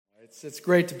It's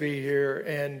great to be here,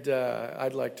 and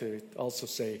I'd like to also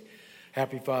say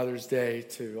Happy Father's Day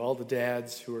to all the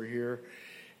dads who are here.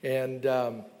 And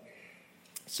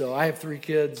so I have 3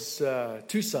 kids,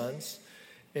 2 sons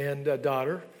and a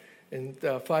daughter, and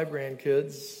 5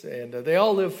 grandkids, and they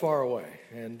all live far away.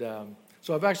 And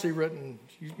so I've actually written,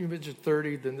 you mentioned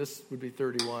 30, then this would be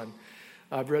 31.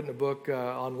 I've written a book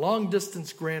on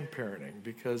long-distance grandparenting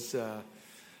because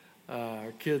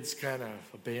our kids kind of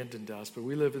abandoned us, but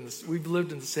we've lived in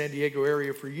the San Diego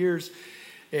area for years,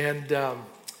 and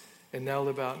now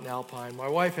live out in Alpine. My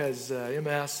wife has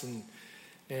MS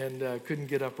and couldn't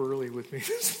get up early with me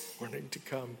this morning to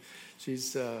come.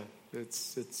 She's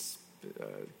it's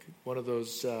one of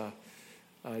those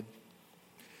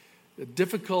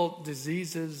difficult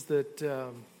diseases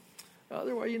that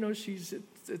otherwise, she's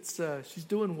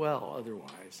doing well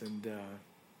otherwise, and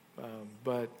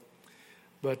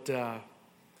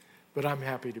but I'm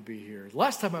happy to be here.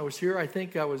 Last time I was here, I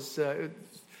think I was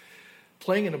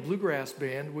playing in a bluegrass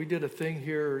band. We did a thing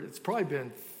here, it's probably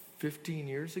been 15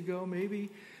 years ago maybe,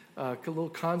 a little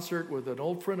concert with an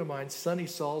old friend of mine, Sonny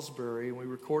Salisbury, and we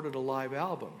recorded a live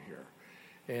album here.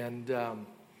 And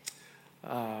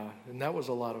that was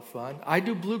a lot of fun. I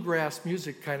do bluegrass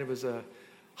music kind of as a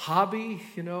hobby.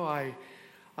 I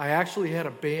actually had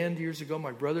a band years ago.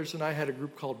 My brothers and I had a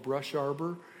group called Brush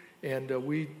Arbor, and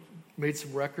we made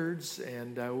some records,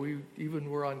 and we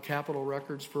even were on Capitol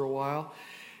Records for a while.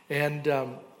 And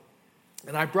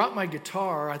I brought my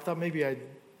guitar. I thought maybe I'd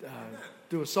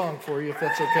do a song for you, if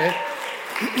that's okay.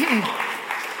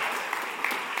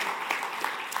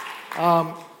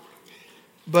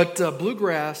 But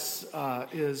bluegrass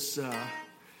is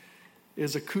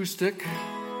acoustic.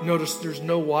 Notice there's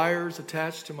no wires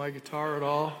attached to my guitar at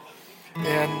all.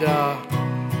 And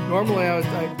normally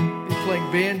I'd be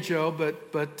playing banjo,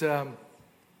 but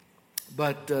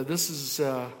this is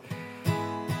the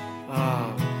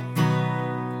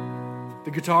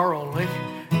guitar only.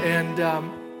 And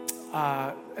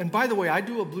by the way, I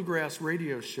do a bluegrass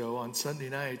radio show on Sunday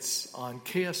nights on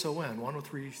KSON,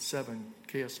 103.7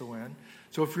 KSON.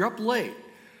 So if you're up late,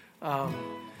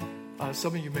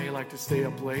 some of you may like to stay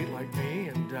up late like me,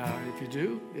 and if you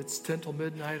do, it's 10 till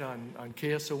midnight on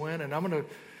KSON, and I'm going to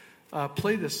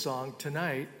play this song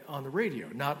tonight on the radio,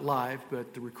 not live,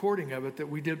 but the recording of it that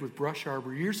we did with Brush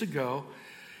Arbor years ago.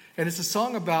 And it's a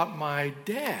song about my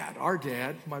dad, our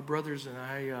dad, my brothers and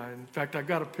I. In fact, I've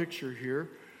got a picture here.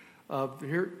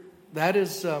 That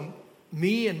is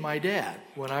me and my dad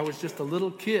when I was just a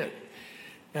little kid.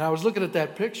 And I was looking at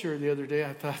that picture the other day.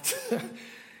 I thought,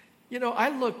 I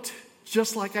looked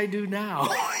just like I do now,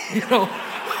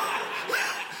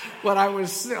 when I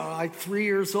was like 3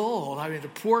 years old. I mean, the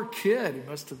poor kid, he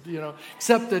must have,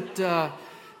 except that,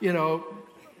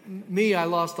 me, I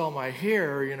lost all my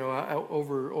hair,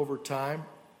 over time.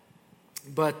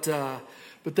 But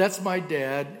that's my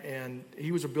dad, and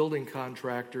he was a building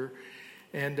contractor.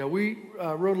 And we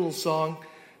wrote a little song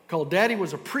called Daddy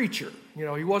Was a Preacher.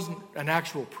 He wasn't an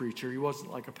actual preacher. He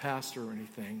wasn't like a pastor or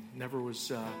anything. Never was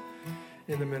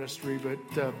in the ministry, but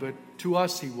to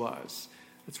us he was.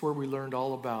 That's where we learned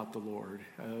all about the Lord.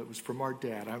 It was from our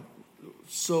dad. I'm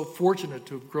so fortunate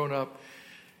to have grown up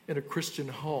in a Christian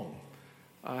home,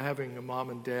 having a mom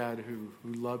and dad who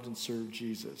loved and served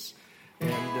Jesus.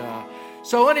 And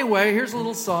so anyway, here's a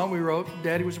little song we wrote.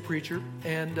 Daddy Was a Preacher.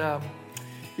 And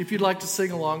if you'd like to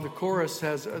sing along, the chorus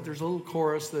there's a little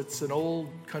chorus that's an old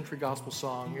country gospel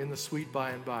song, In the Sweet By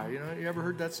and By. You ever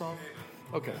heard that song?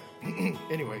 Okay.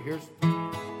 Anyway,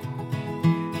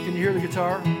 can you hear the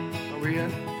guitar? Are we in?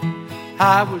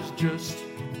 I was just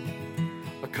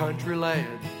a country lad.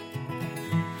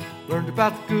 Learned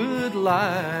about the good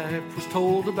life, was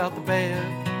told about the bad.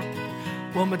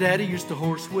 Well, my daddy used to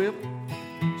horsewhip,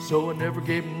 so I never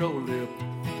gave him no lip.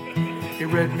 He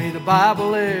read me the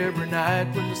Bible every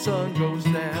night when the sun goes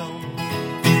down.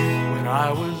 When I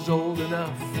was old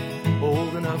enough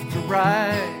to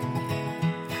ride,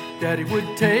 Daddy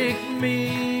would take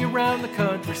me around the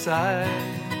countryside.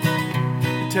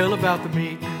 He'd tell about the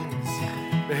meetings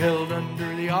they held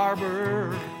under the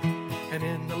arbor, and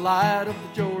in the light of the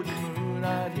Georgia moon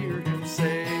I'd hear him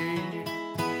say,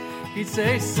 he'd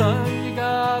say, son, you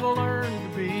gotta learn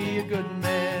to be a good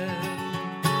man,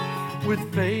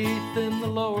 with faith in the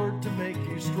Lord to make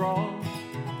you strong.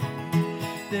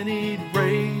 Then he'd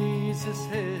raise his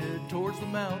head towards the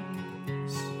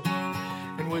mountains,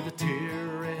 and with a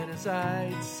tear in his eye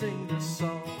he'd sing this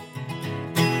song.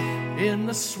 In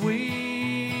the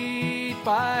sweet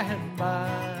by and by,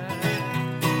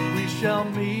 we shall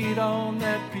meet on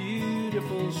that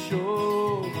beautiful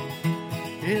shore.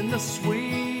 In the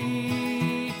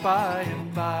sweet by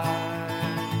and by,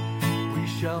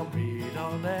 shall meet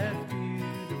on that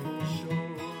beautiful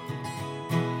shore.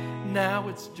 Now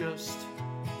it's just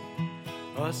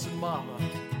us and Mama,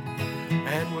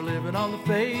 and we're living on the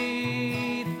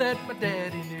faith that my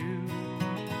daddy knew.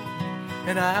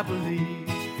 And I believe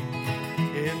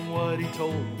in what he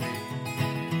told me.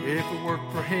 If it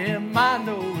worked for him, I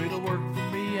know it'll work for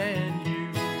me and you.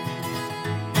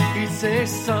 He'd say,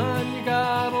 son, you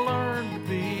gotta learn to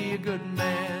be a good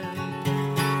man,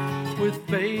 with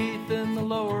faith in the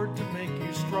Lord to make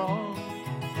you strong.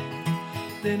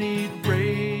 Then he'd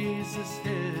raise his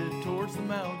head towards the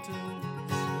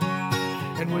mountains,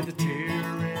 and with a tear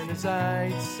in his eye,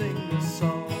 he'd sing this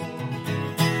song.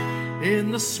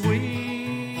 In the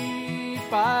sweet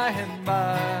by and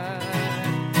by,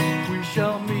 we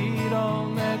shall meet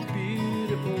on that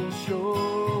beautiful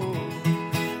shore.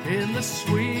 In the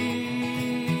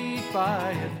sweet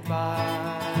by and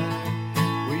by,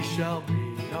 we shall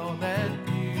meet on that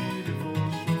beautiful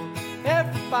shore.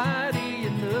 Everybody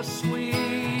in the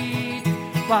sweet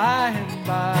by and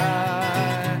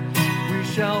by, we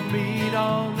shall meet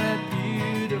on that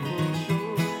beautiful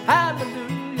shore.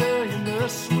 Hallelujah, in the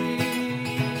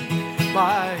sweet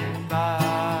by and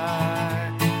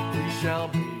by, we shall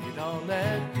meet on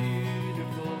that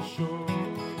beautiful shore.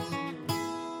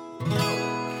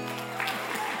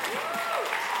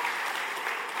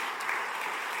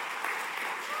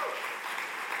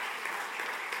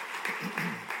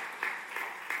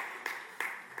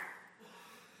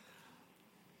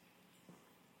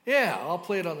 Yeah, I'll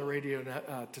play it on the radio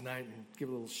tonight and give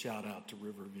a little shout out to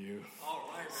Riverview. All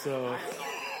right. So,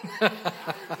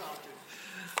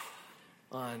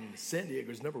 on San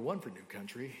Diego's #1 for New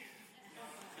Country,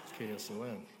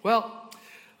 KSON. Well,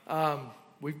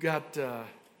 we've got a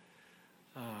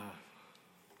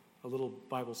little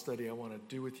Bible study I want to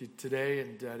do with you today,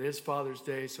 and it is Father's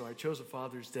Day, so I chose a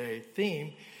Father's Day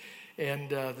theme. And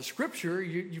the scripture,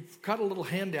 you've got a little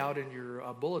handout in your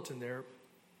bulletin there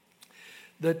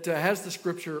that has the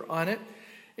scripture on it,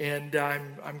 and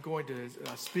I'm going to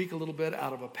speak a little bit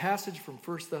out of a passage from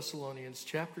 1 Thessalonians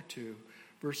chapter 2,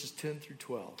 verses 10 through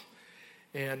 12.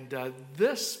 And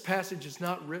this passage is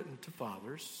not written to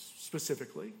fathers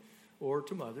specifically or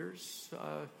to mothers.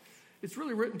 It's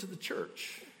really written to the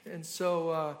church. And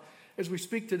so as we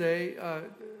speak today,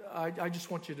 I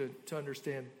just want you to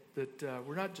understand that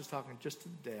we're not just talking just to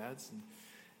the dads,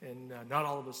 and not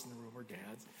all of us in the room are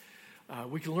dads.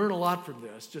 We can learn a lot from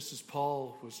this, just as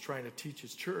Paul was trying to teach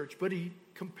his church, but he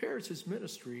compares his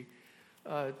ministry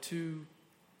to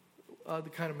the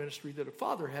kind of ministry that a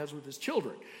father has with his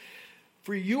children.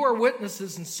 For you are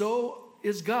witnesses, and so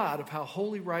is God, of how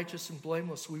holy, righteous, and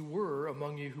blameless we were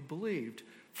among you who believed.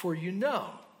 For you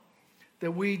know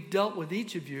that we dealt with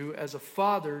each of you as a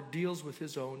father deals with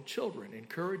his own children,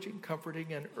 encouraging,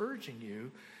 comforting, and urging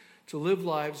you to live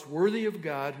lives worthy of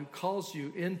God who calls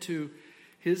you into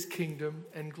his kingdom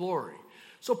and glory.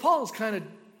 So Paul is kind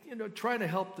of, trying to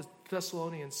help the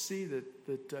Thessalonians see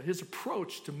that his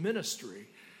approach to ministry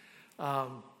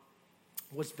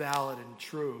was valid and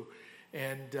true.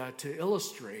 And to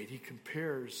illustrate, he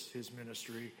compares his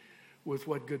ministry with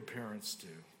what good parents do.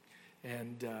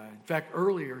 And in fact,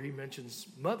 earlier he mentions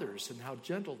mothers and how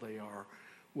gentle they are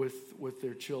with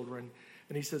their children.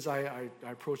 And he says, I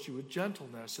approach you with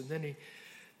gentleness. And then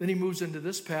he moves into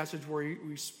this passage where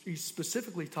he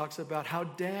specifically talks about how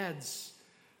dads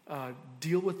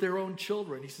deal with their own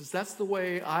children. He says, that's the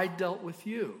way I dealt with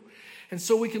you. And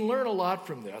so we can learn a lot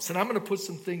from this. And I'm going to put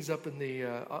some things up on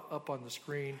the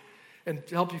screen and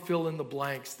help you fill in the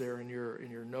blanks there in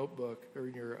your notebook or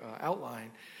in your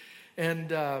outline.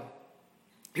 And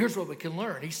here's what we can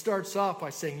learn. He starts off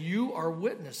by saying, you are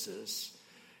witnesses,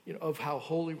 of how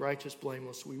holy, righteous,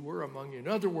 blameless we were among you. In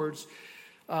other words,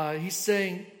 he's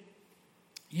saying,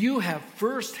 you have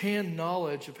firsthand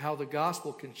knowledge of how the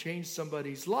gospel can change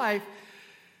somebody's life.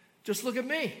 Just look at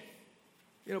me.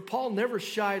 Paul never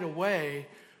shied away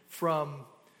from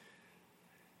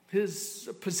his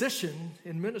position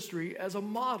in ministry as a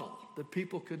model that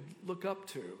people could look up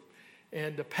to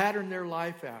and to pattern their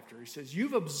life after. He says,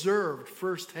 you've observed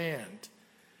firsthand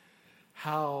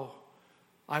how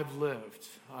I've lived.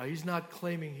 He's not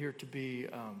claiming here to be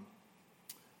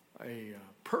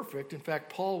perfect. In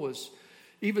fact, Paul was,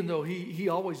 even though he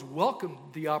always welcomed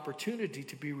the opportunity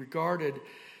to be regarded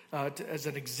as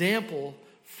an example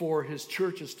for his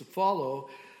churches to follow,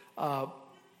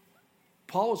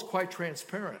 Paul was quite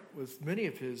transparent with many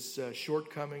of his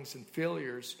shortcomings and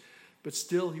failures, but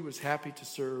still he was happy to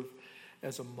serve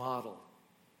as a model.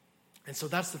 And so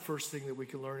that's the first thing that we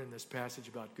can learn in this passage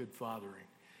about good fathering,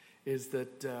 is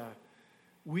that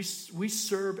we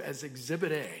serve as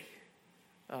Exhibit A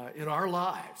in our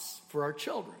lives for our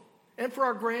children and for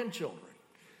our grandchildren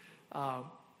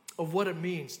of what it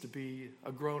means to be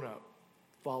a grown-up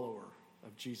follower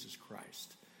of Jesus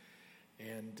Christ.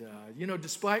 And,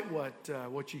 despite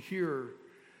what you hear,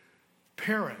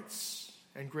 parents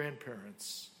and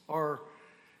grandparents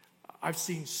I've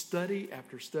seen study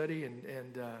after study,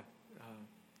 and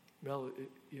Mel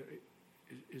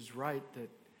is right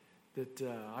that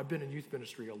I've been in youth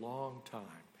ministry a long time.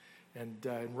 And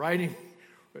in writing,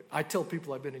 I tell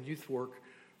people I've been in youth work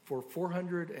for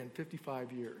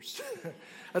 455 years.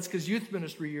 That's because youth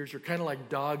ministry years are kind of like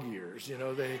dog years.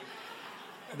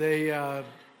 They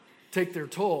take their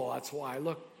toll. That's why I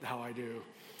look how I do.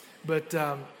 But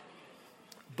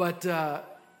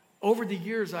over the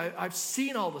years, I've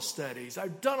seen all the studies.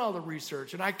 I've done all the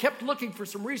research. And I kept looking for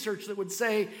some research that would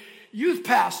say youth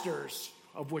pastors,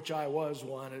 of which I was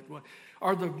one,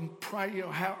 are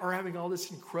having all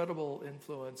this incredible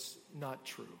influence. Not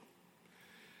true.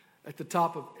 At the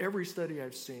top of every study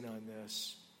I've seen on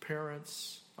this,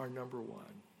 parents are number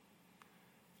one.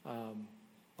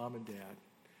 Mom and dad.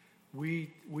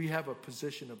 We have a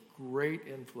position of great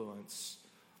influence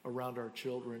around our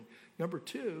children. Number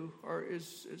two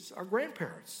is our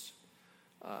grandparents.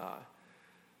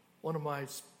 One of my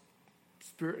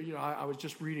I was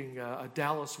just reading a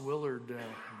Dallas Willard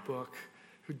book.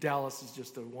 Dallas is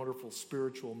just a wonderful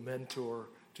spiritual mentor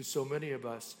to so many of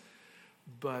us.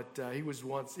 But he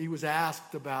was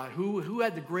asked about who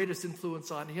had the greatest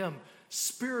influence on him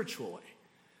spiritually,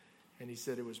 and he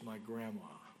said it was my grandma.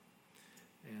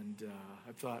 And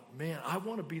I thought, man, I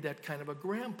want to be that kind of a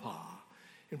grandpa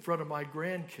in front of my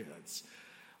grandkids.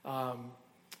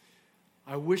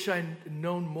 I wish I'd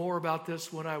known more about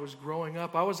this when I was growing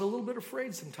up. I was a little bit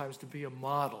afraid sometimes to be a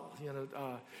model,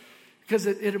 because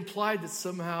it implied that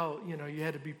somehow, you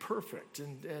had to be perfect.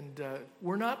 And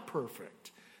we're not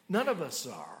perfect. None of us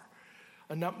are.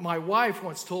 And my wife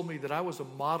once told me that I was a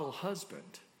model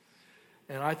husband.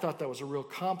 And I thought that was a real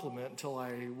compliment until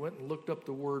I went and looked up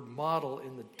the word model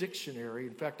in the dictionary.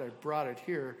 In fact, I brought it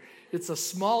here. It's a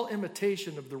small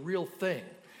imitation of the real thing.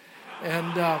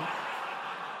 And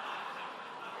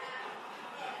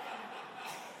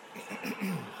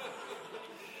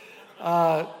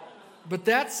but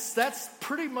that's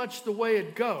pretty much the way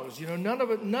it goes.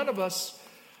 None of us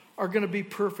are going to be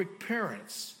perfect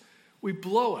parents. We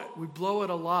blow it. We blow it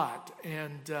a lot.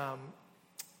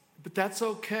 But that's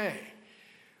okay.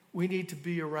 We need to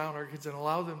be around our kids and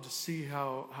allow them to see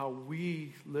how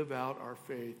we live out our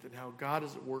faith and how God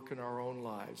is at work in our own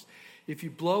lives. If you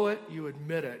blow it, you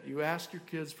admit it. You ask your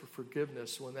kids for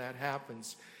forgiveness when that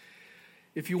happens.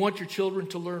 If you want your children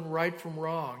to learn right from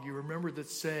wrong, you remember that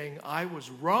saying, I was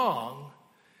wrong,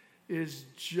 is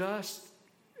just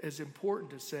as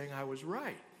important as saying I was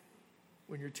right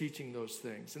when you're teaching those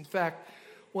things. In fact,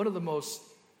 one of the most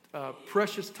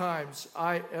precious times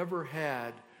I ever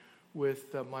had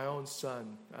with my own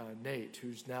son, Nate,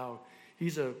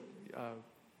 he's a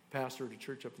pastor at a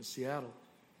church up in Seattle.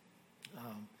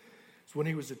 It's when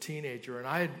he was a teenager, and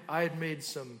I had made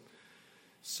some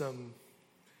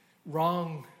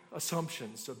wrong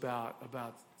assumptions about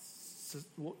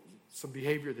some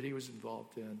behavior that he was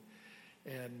involved in,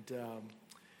 and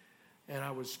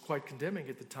I was quite condemning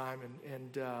at the time,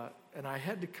 and I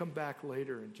had to come back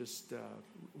later and just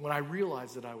when I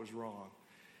realized that I was wrong,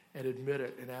 and admit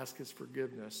it and ask his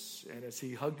forgiveness. And as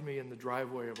he hugged me in the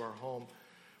driveway of our home,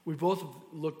 we both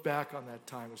looked back on that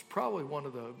time as probably one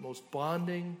of the most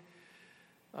bonding,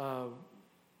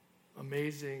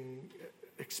 amazing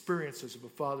experiences of a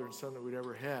father and son that we'd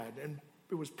ever had. And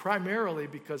it was primarily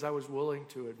because I was willing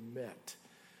to admit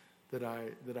that I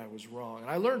was wrong. And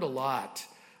I learned a lot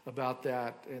about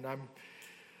that. And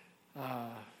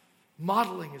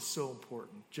modeling is so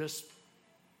important. Just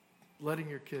letting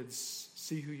your kids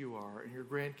see who you are and your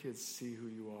grandkids see who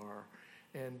you are,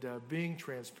 and being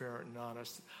transparent and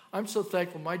honest. I'm so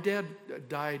thankful. My dad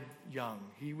died young.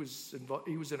 He was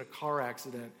in a car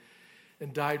accident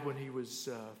and died when he was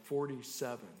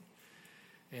 47.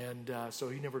 And so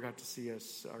he never got to see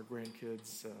us, our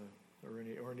grandkids, or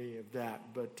any of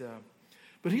that.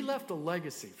 But he left a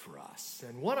legacy for us.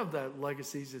 And one of the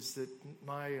legacies is that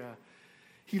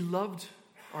he loved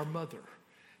our mother.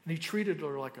 And he treated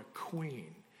her like a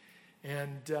queen.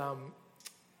 And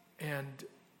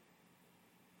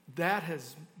that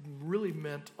has really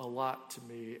meant a lot to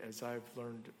me as I've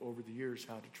learned over the years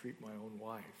how to treat my own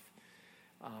wife.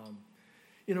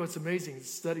 It's amazing.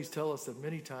 Studies tell us that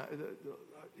many times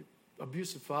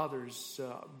abusive fathers,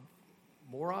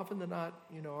 more often than not,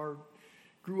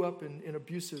 grew up in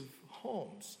abusive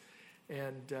homes.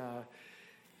 And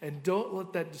And don't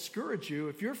let that discourage you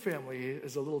if your family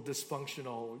is a little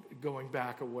dysfunctional going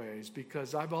back a ways,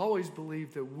 because I've always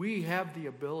believed that we have the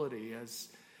ability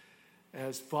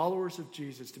as followers of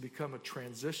Jesus to become a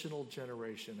transitional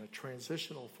generation, a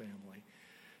transitional family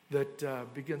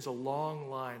that begins a long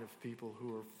line of people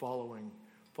who are following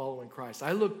Christ.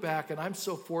 I look back, and I'm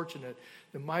so fortunate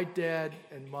that my dad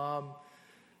and mom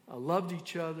loved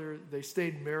each other. They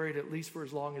stayed married at least for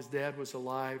as long as Dad was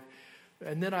alive.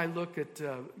 And then I look at,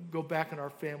 go back in our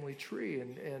family tree,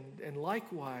 and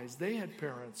likewise, they had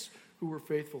parents who were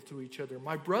faithful to each other.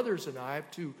 My brothers and I have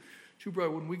two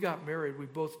brothers. When we got married, we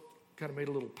both kind of made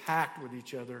a little pact with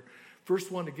each other.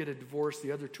 First one to get a divorce,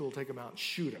 the other two will take him out and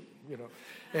shoot him,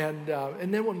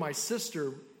 And then when my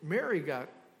sister Mary got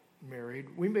married,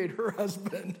 we made her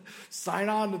husband sign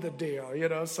on to the deal,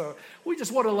 So we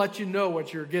just want to let you know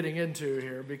what you're getting into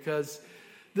here, because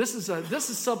this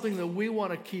is something that we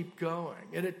want to keep going,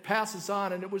 and it passes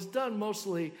on, and it was done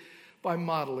mostly by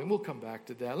modeling. We'll come back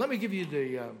to that. Let me give you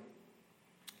the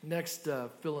next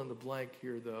fill in the blank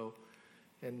here, though,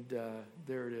 and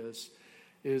there it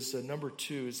is number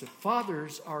 2, is that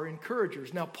fathers are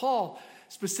encouragers. Now, Paul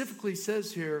specifically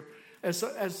says here,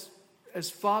 as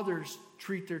fathers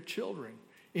treat their children,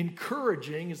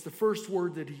 encouraging is the first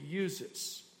word that he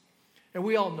uses. And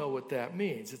we all know what that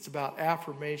means. It's about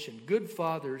affirmation. Good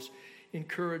fathers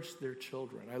encourage their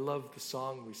children. I love the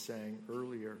song we sang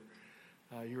earlier.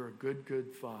 You're a good,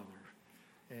 good father.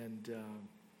 And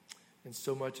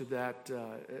so much of that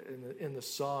in the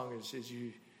song is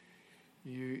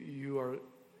you are,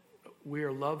 we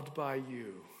are loved by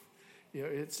you.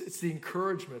 It's the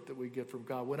encouragement that we get from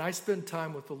God. When I spend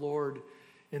time with the Lord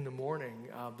in the morning,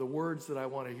 the words that I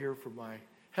want to hear from my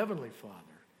Heavenly Father,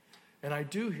 and I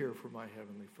do hear from my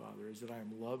Heavenly Father, is that I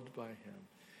am loved by Him,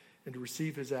 and to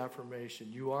receive His affirmation.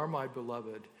 You are my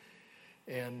beloved.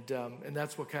 And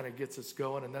that's what kind of gets us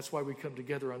going, and that's why we come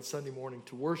together on Sunday morning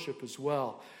to worship as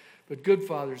well. But good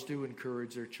fathers do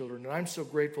encourage their children, and I'm so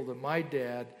grateful that my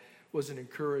dad was an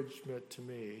encouragement to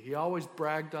me. He always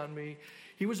bragged on me.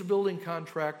 He was a building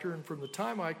contractor, and from the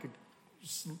time I could,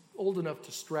 old enough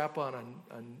to strap on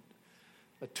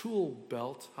a tool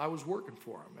belt, I was working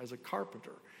for him as a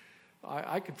carpenter.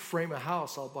 I could frame a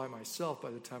house all by myself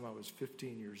by the time I was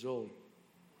 15 years old.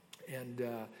 And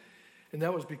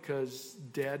that was because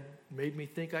Dad made me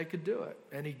think I could do it.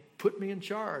 And he put me in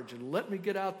charge and let me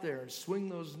get out there and swing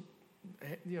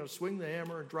the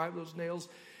hammer and drive those nails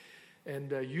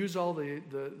and use all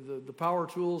the power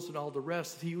tools and all the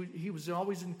rest. He was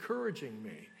always encouraging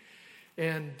me.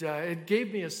 And it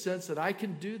gave me a sense that I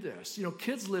can do this.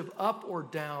 Kids live up or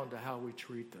down to how we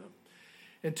treat them.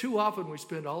 And too often we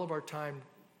spend all of our time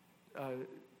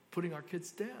putting our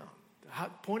kids down,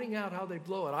 pointing out how they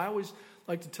blow it. I always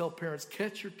like to tell parents,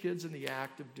 catch your kids in the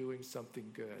act of doing something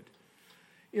good.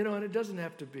 And it doesn't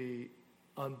have to be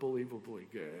unbelievably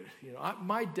good.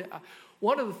 My dad,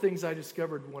 one of the things I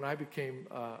discovered when I became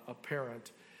a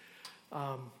parent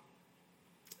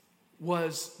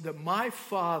was that my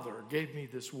father gave me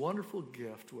this wonderful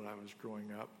gift when I was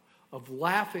growing up of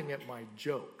laughing at my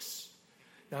jokes.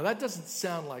 Now, that doesn't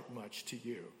sound like much to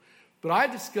you, but I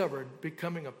discovered,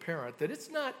 becoming a parent, that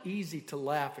it's not easy to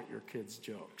laugh at your kids'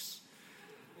 jokes.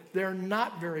 They're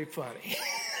not very funny.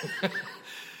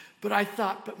 But I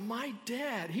thought, but my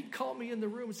dad, he'd call me in the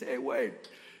room and say, hey, wait,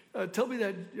 tell him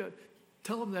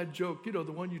that joke, the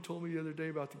one you told me the other day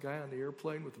about the guy on the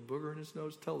airplane with the booger in his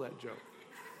nose. Tell that joke.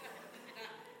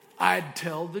 I'd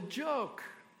tell the joke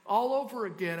all over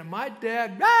again, and my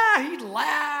dad, he'd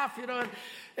laugh,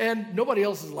 and nobody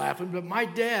else is laughing, but my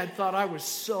dad thought I was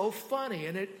so funny,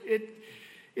 and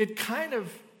it kind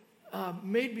of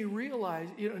made me realize,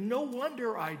 no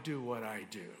wonder I do what I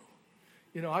do.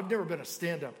 I've never been a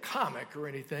stand-up comic or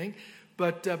anything,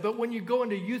 but when you go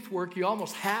into youth work, you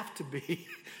almost have to be,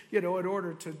 in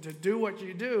order to do what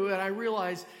you do, and I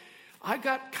realized I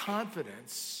got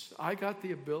confidence. I got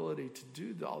the ability to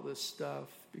do all this stuff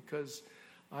because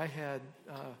I had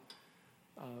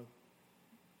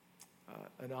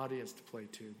an audience to play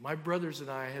to. My brothers and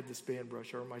I had this band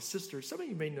brush, or my sister. Some of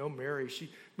you may know Mary.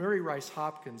 Mary Rice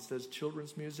Hopkins does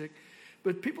children's music.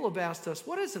 But people have asked us,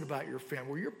 what is it about your family?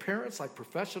 Were your parents like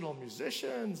professional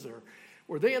musicians, or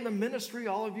were they in the ministry?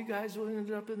 All of you guys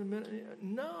ended up in the ministry?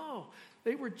 No,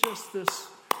 they were just this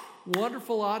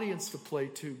wonderful audience to play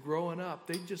to growing up.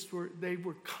 They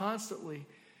were constantly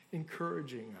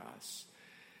encouraging us.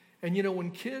 And when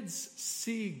kids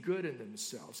see good in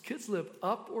themselves, kids live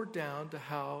up or down to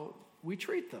how we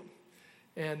treat them.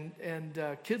 And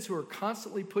kids who are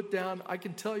constantly put down, I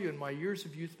can tell you in my years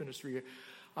of youth ministry,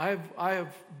 I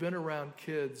have been around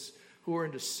kids who are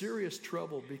into serious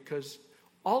trouble because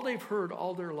all they've heard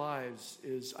all their lives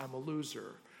is, I'm a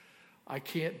loser. I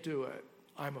can't do it.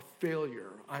 I'm a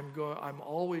failure. I'm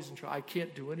always in trouble. I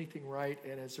can't do anything right.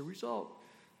 And as a result,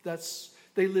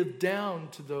 they live down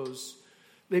to those.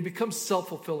 They become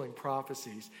self-fulfilling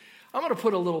prophecies. I'm going to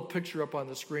put a little picture up on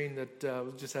the screen that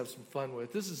we'll just have some fun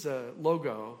with. This is a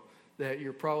logo that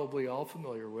you're probably all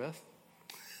familiar with.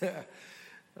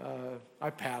 I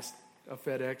passed a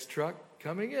FedEx truck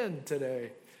coming in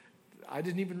today. I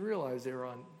didn't even realize they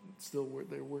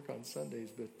work on Sundays,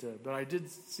 but I did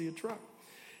see a truck.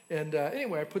 And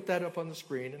anyway, I put that up on the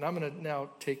screen, and I'm going to now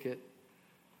take it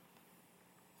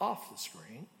off the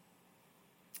screen.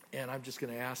 And I'm just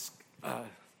going to ask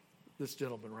this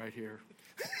gentleman right here,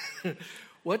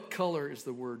 what color is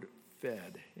the word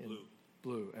fed?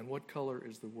 Blue. And what color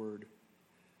is the word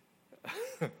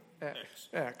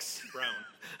X?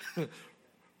 Brown.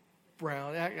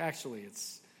 Brown. Actually,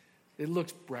 it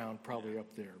looks brown probably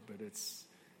up there, but it's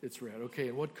red. Okay,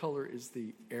 and what color is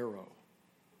the arrow?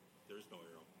 There's no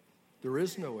arrow. There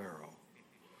is no arrow.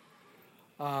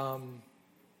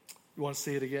 You want to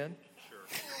see it again?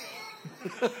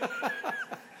 Sure.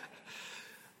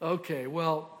 Okay,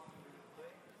 well,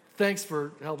 thanks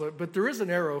for helping. But there is an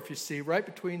arrow, if you see, right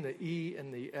between the E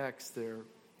and the X there.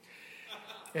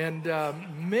 And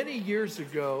many years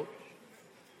ago,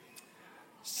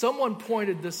 someone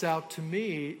pointed this out to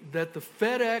me, that the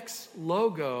FedEx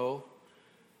logo,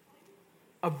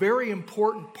 a very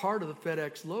important part of the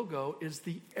FedEx logo is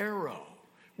the arrow.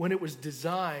 When it was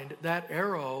designed, that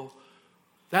arrow,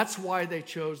 that's why they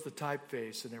chose the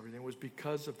typeface and everything, was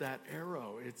because of that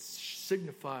arrow. It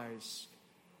signifies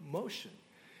motion.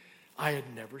 I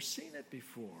had never seen it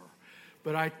before.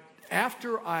 But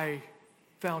after I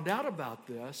found out about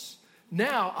this,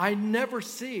 now I never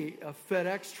see a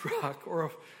FedEx truck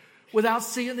without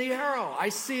seeing the arrow. I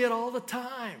see it all the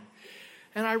time.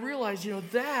 And I realize,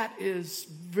 that is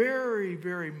very,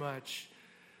 very much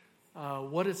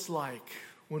what it's like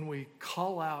when we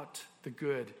call out the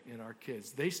good in our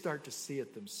kids. They start to see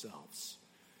it themselves.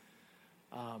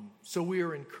 So we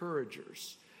are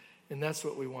encouragers, and that's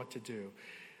what we want to do.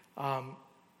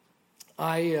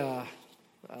 I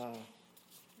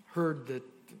heard that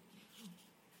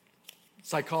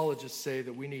psychologists say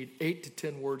that we need 8 to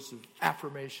 10 words of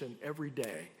affirmation every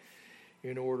day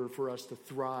in order for us to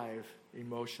thrive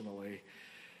emotionally.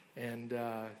 And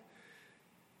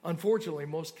unfortunately,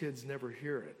 most kids never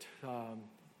hear it.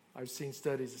 I've seen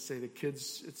studies that say that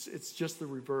kids, it's just the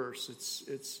reverse.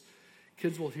 It's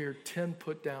kids will hear 10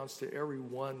 put downs to every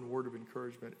one word of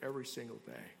encouragement every single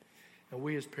day. And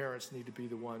we as parents need to be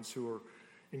the ones who are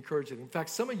encouraging. In fact,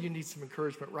 some of you need some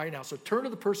encouragement right now. So turn to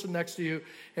the person next to you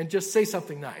and just say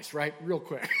something nice, right? Real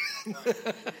quick.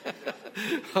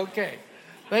 Okay.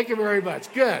 Thank you very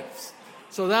much. Good.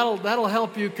 So that'll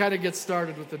help you kind of get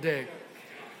started with the day.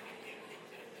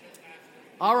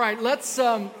 All right, let's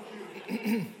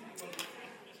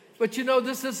but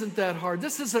this isn't that hard.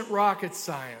 This isn't rocket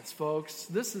science, folks.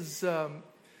 This is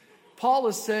Paul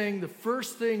is saying the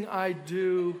first thing I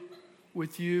do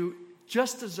with you,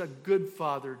 just as a good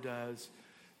father does,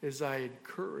 is I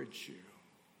encourage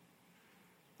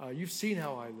you. You've seen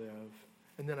how I live,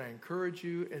 and then I encourage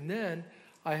you, and then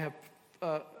I have,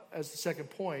 as the second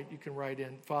point, you can write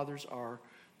in, fathers are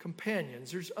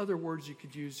companions. There's other words you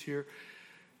could use here.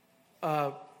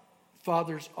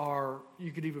 Fathers are,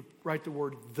 you could even write the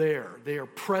word there. They are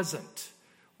present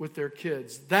with their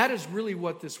kids. That is really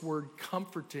what this word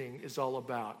comforting is all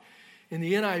about. In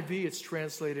the NIV, it's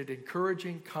translated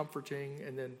encouraging, comforting,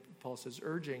 and then Paul says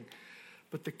urging.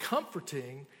 But the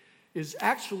comforting is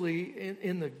actually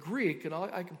in the Greek, and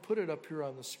I can put it up here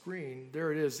on the screen.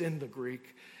 There it is in the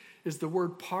Greek, is the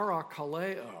word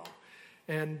parakaleo.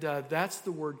 And that's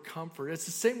the word comfort. It's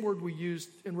the same word we used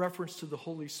in reference to the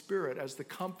Holy Spirit as the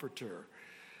comforter.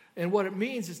 And what it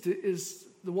means is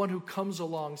the one who comes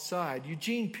alongside.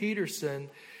 Eugene Peterson,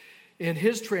 in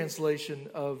his translation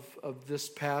of this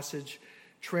passage,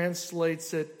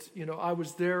 translates it, I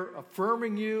was there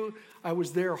affirming you. I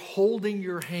was there holding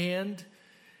your hand.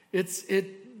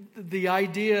 The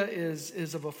idea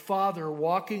is of a father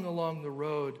walking along the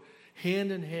road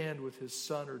hand in hand with his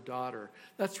son or daughter.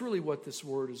 That's really what this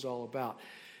word is all about.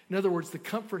 In other words, the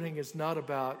comforting is not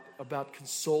about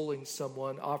consoling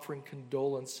someone, offering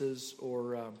condolences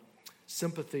or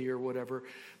sympathy or whatever,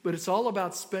 but it's all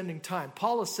about spending time.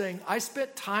 Paul is saying, I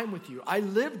spent time with you. I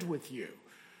lived with you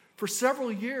for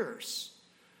several years.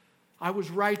 I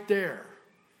was right there.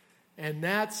 And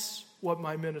that's what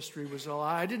my ministry was all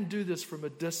about. I didn't do this from a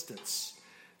distance.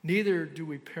 Neither do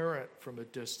we parent from a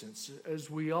distance.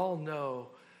 As we all know,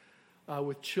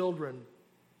 with children,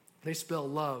 they spell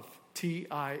love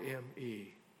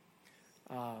T-I-M-E.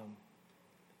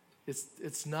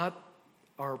 It's not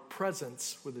our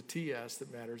presence with a T-S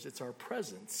that matters. It's our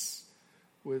presence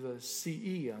with a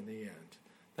C-E on the end.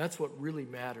 That's what really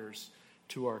matters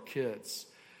to our kids.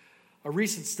 A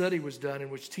recent study was done in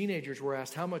which teenagers were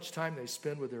asked how much time they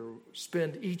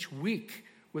spend each week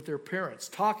with their parents,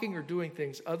 talking or doing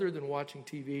things other than watching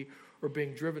TV or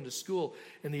being driven to school.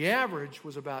 And the average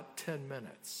was about 10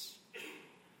 minutes.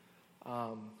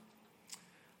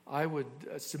 I would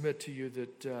submit to you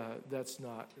that that's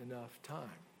not enough time.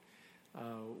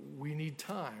 We need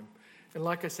time. And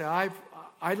like I say,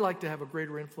 I'd like to have a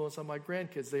greater influence on my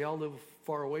grandkids. They all live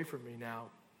far away from me now.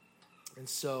 And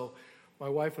so my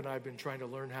wife and I have been trying to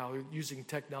learn how, using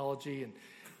technology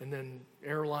and then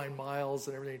airline miles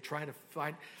and everything, trying to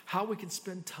find how we can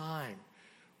spend time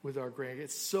with our grandkids.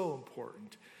 It's so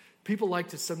important. People like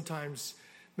to sometimes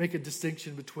make a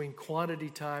distinction between quantity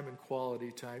time and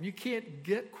quality time. You can't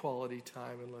get quality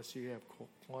time unless you have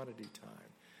quantity time.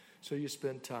 So you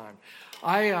spend time.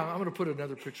 I'm going to put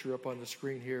another picture up on the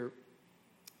screen here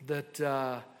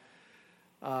that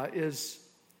is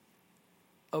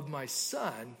of my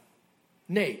son,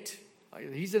 Nate.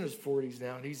 He's in his 40s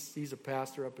now, and he's a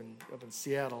pastor up in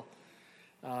Seattle.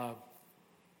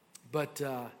 But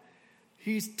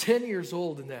he's 10 years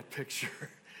old in that picture.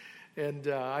 And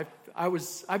I've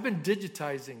been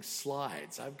digitizing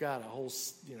slides. I've got a whole,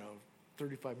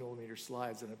 35 millimeter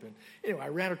slides, and I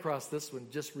ran across this one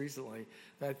just recently,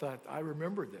 and I thought, I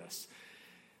remember this.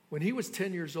 When he was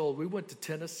 10 years old, we went to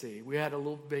Tennessee. We had a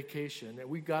little vacation, and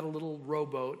we got a little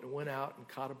rowboat and went out and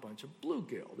caught a bunch of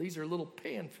bluegill. These are little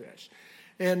panfish.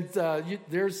 And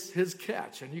there's his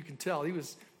catch, and you can tell he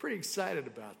was pretty excited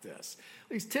about this.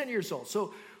 He's 10 years old.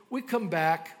 So we come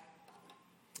back.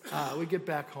 We get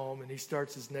back home, and he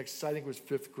starts his next, I think it was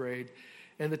 5th grade.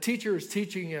 And the teacher is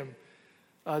teaching him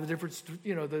the difference,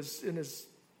 in his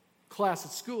class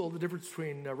at school, the difference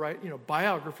between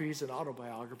biographies and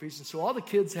autobiographies. And so all the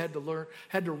kids had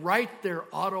to write their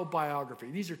autobiography.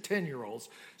 These are 10-year-olds,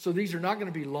 so these are not going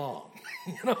to be long,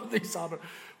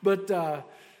 but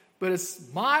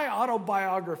it's My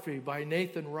Autobiography by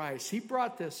Nathan Rice. He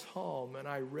brought this home, and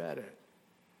I read it.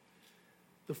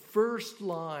 The first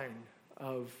line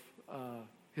of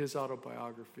his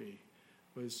autobiography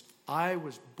was, "I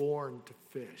was born to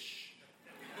fish."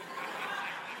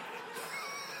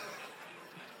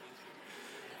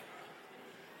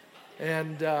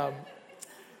 And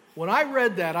when I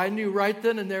read that, I knew right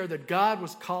then and there that God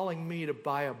was calling me to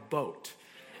buy a boat.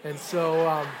 And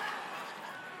so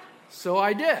so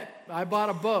I did. I bought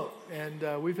a boat. And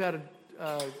we've had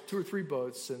 2 or 3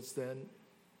 boats since then.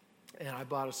 And I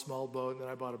bought a small boat, and then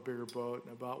I bought a bigger boat,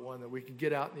 and I bought one that we could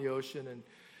get out in the ocean. And,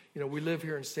 we live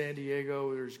here in San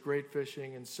Diego. There's great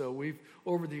fishing. And so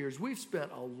over the years, we've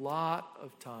spent a lot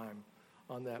of time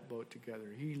on that boat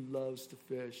together. He loves to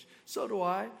fish. So do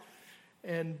I.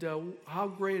 And how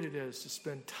great it is to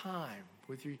spend time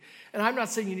with you. And I'm not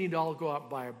saying you need to all go out and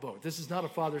buy a boat. This is not a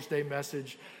Father's Day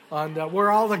message on where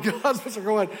all the husbands are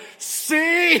going,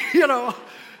 see, no,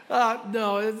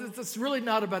 it's really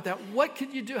not about that. What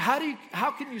can you do?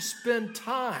 How can you spend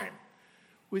time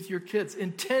with your kids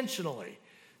intentionally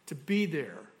to be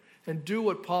there and do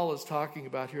what Paul is talking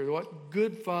about here, what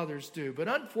good fathers do? But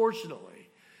unfortunately,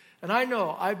 and I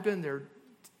know I've been there,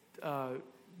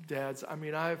 dads. I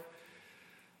mean,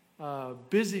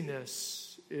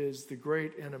 busyness is the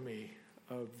great enemy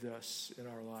of this in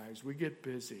our lives. We get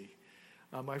busy.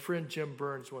 My friend Jim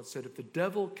Burns once said, if the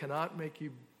devil cannot make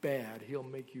you bad, he'll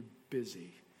make you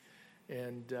busy.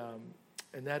 And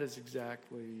that is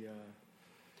exactly,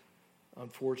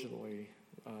 unfortunately,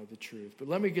 the truth. But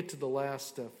let me get to the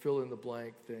last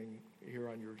fill-in-the-blank thing here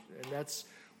and that's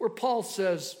where Paul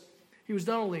says he was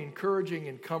not only encouraging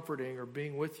and comforting or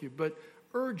being with you, but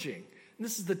urging. And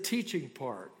this is the teaching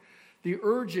part. The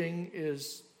urging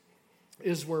is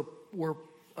where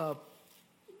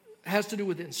has to do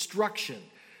with instruction,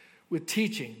 with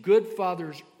teaching. Good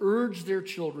fathers urge their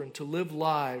children to live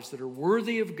lives that are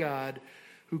worthy of God,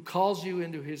 who calls you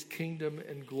into his kingdom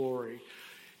and glory.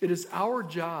 It is our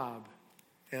job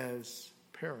as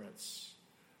parents,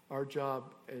 our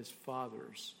job as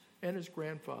fathers and as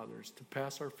grandfathers, to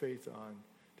pass our faith on,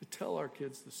 to tell our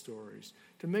kids the stories,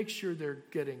 to make sure they're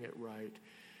getting it right.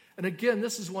 And again,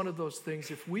 this is one of those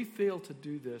things, if we fail to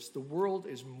do this, the world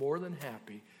is more than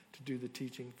happy to do the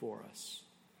teaching for us.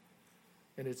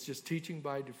 And it's just teaching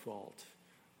by default.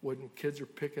 When kids are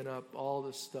picking up all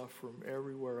this stuff from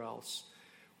everywhere else,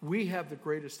 we have the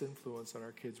greatest influence on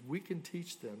our kids. We can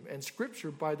teach them. And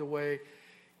Scripture, by the way,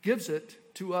 gives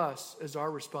it to us as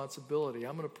our responsibility.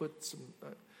 I'm going to put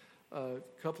a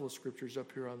couple of scriptures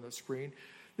up here on the screen.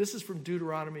 This is from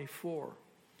Deuteronomy 4.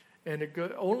 And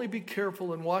only be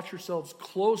careful and watch yourselves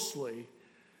closely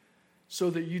so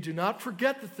that you do not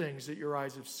forget the things that your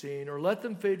eyes have seen or let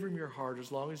them fade from your heart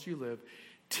as long as you live.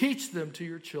 Teach them to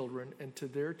your children and to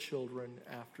their children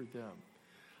after them.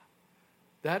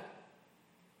 That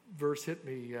verse hit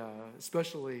me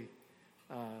especially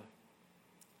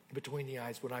between the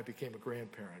eyes when I became a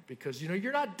grandparent, because,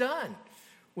 you're not done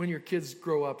when your kids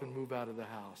grow up and move out of the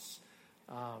house.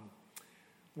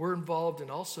 We're involved in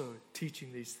also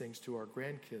teaching these things to our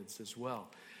grandkids as well.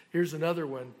 Here's another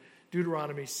one,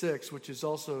 Deuteronomy 6, which is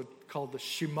also called the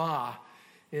Shema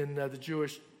in the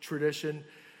Jewish tradition.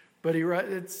 But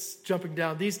it's jumping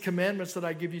down. These commandments that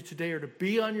I give you today are to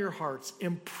be on your hearts.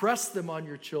 Impress them on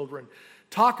your children.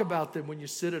 Talk about them when you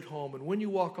sit at home and when you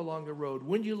walk along the road,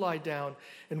 when you lie down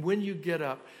and when you get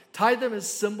up. Tie them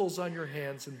as symbols on your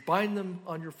hands and bind them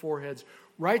on your foreheads.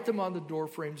 Write them on the door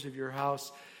frames of your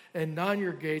house and on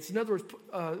your gates. In other words,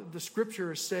 the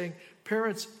scripture is saying,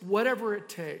 parents, whatever it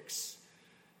takes,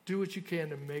 do what you can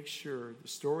to make sure the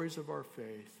stories of our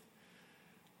faith,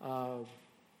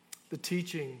 the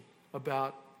teaching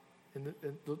about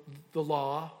the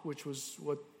law, which was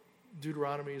what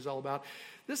Deuteronomy is all about.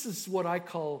 This is what I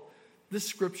call, this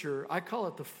scripture, I call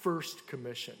it the first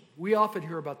commission. We often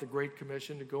hear about the Great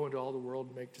Commission to go into all the world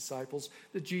and make disciples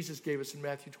that Jesus gave us in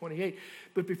Matthew 28.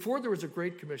 But before there was a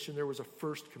Great Commission, there was a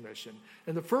first commission.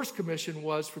 And the first commission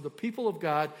was for the people of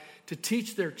God to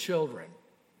teach their children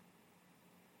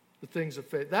the things of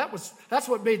faith. That's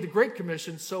what made the Great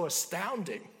Commission so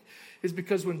astounding, is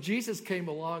because when Jesus came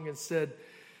along and said,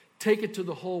 take it to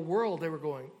the whole world, they were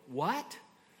going, what?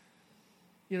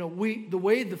 The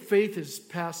way the faith is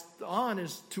passed on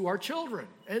is to our children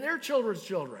and their children's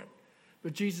children.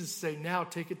 But Jesus is saying, now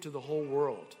take it to the whole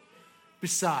world.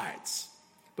 Besides,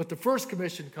 but the first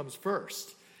commission comes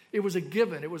first. It was a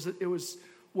given. It was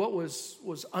what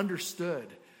was understood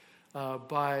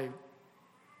by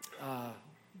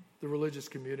the religious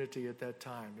community at that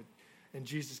time. And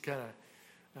Jesus kind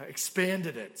of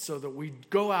expanded it so that we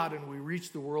go out and we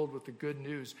reach the world with the good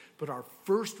news. But our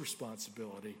first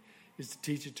responsibility is to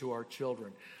teach it to our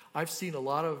children. I've seen a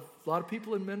lot of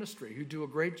people in ministry who do a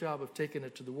great job of taking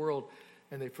it to the world,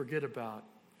 and they forget about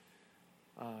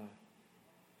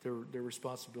their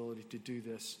responsibility to do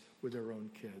this with their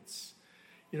own kids.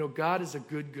 God is a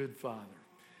good Father,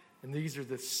 and these are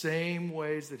the same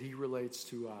ways that He relates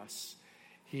to us.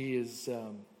 He is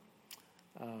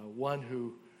one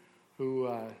who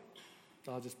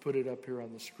I'll just put it up here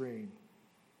on the screen.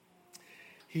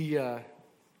 He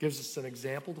gives us an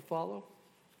example to follow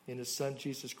in His Son,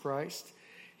 Jesus Christ.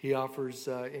 He offers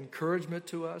encouragement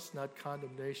to us, not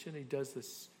condemnation. He does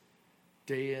this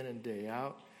day in and day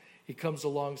out. He comes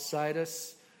alongside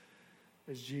us,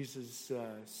 as Jesus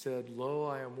said, lo,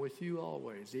 I am with you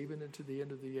always, even into the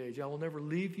end of the age. I will never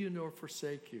leave you nor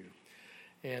forsake you.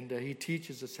 And He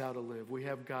teaches us how to live. We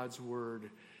have God's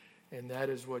Word, and that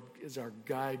is what is our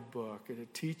guidebook. And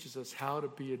it teaches us how to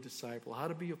be a disciple, how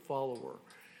to be a follower.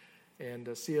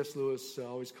 And C.S. Lewis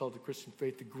always called the Christian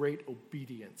faith the great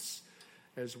obedience,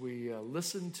 as we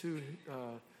listen to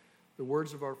the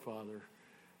words of our Father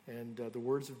and the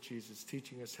words of Jesus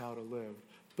teaching us how to live.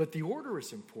 But the order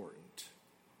is important.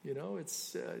 We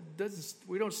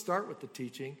don't start with the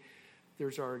teaching.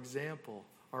 There's our example,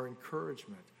 our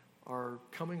encouragement, our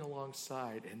coming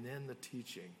alongside, and then the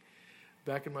teaching.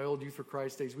 Back in my old Youth for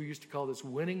Christ days, we used to call this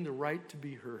winning the right to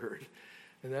be heard.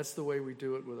 And that's the way we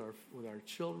do it with our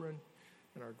children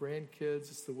and our grandkids.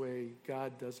 It's the way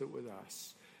God does it with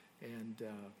us. And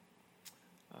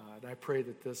I pray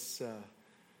that this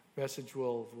message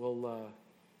will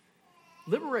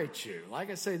liberate you.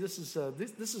 Like I say, this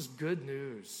is good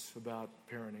news about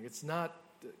parenting. It's not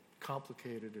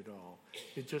complicated at all.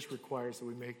 It just requires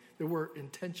that we're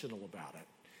intentional about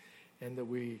it, and that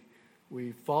we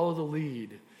follow the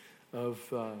lead of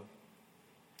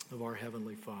our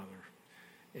Heavenly Father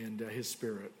and His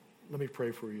Spirit. Let me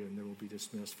pray for you, and then we'll be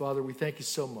dismissed. Father, we thank you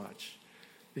so much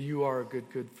that you are a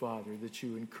good Father, that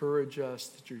you encourage us,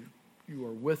 that you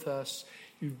are with us.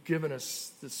 You've given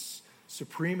us this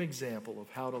supreme example of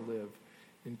how to live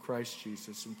in Christ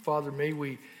Jesus. And Father, may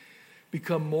we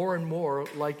become more and more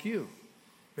like you.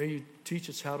 May you teach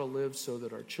us how to live so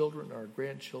that our children, our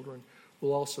grandchildren,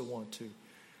 will also want to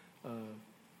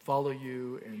follow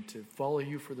you and to follow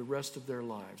you for the rest of their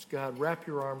lives. God, wrap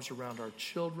your arms around our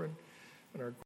children and our